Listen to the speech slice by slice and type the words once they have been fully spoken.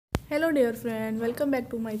Hello dear friend, welcome back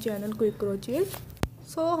to my channel Quick Crochet.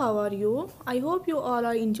 So how are you? I hope you all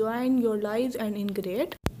are enjoying your lives and in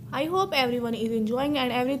great. I hope everyone is enjoying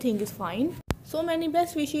and everything is fine. So many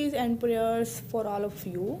best wishes and prayers for all of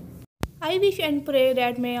you. I wish and pray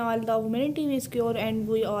that may all the humanity is cure and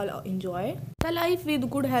we all enjoy the life with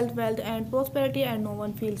good health, wealth and prosperity and no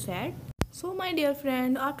one feels sad. So my dear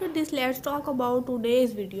friend, after this let's talk about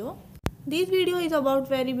today's video. This video is about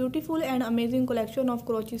very beautiful and amazing collection of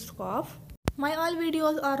crochet scarf. My all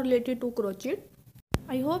videos are related to crochet.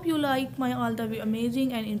 I hope you like my all the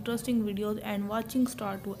amazing and interesting videos and watching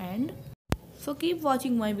start to end. So keep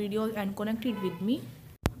watching my videos and connect it with me.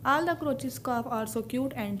 All the crochet scarf are so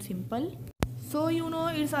cute and simple. So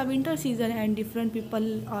it's a winter season and different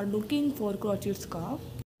people are looking for crochet scarf.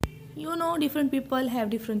 Different people have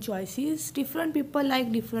different choices. Different people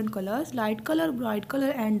like different colors, light color, bright color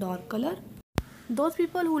and dark color. Those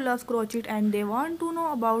people who love crochet and they want to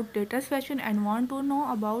know about latest fashion and want to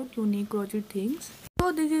know about unique crochet things.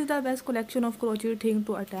 So this is the best collection of crochet things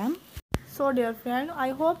to attempt. So dear friend, I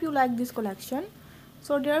hope you like this collection.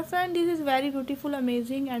 So dear friend, this is very beautiful,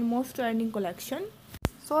 amazing and most trending collection.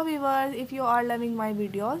 So viewers, if you are loving my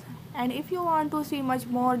videos and if you want to see much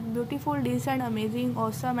more beautiful, decent, amazing,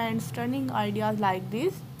 awesome and stunning ideas like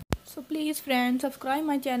this, so please friends subscribe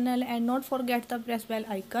my channel and not forget the press bell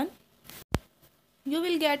icon. You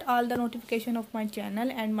will get all the notification of my channel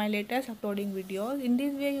and my latest uploading videos. In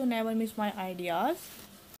this way you never miss my ideas.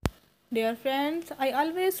 Dear friends, I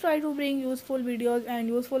always try to bring useful videos and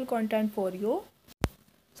useful content for you.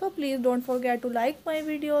 So please don't forget to like my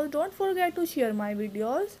videos, don't forget to share my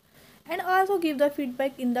videos and also give the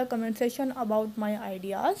feedback in the comment section about my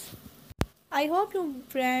ideas. I hope you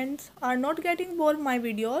friends are not getting bored my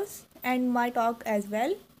videos and my talk as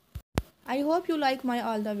well. I hope you like my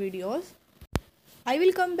all the videos. I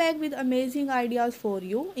will come back with amazing ideas for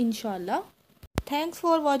you, inshallah. Thanks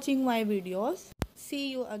for watching my videos. See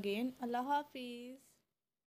you again. Allah Hafiz.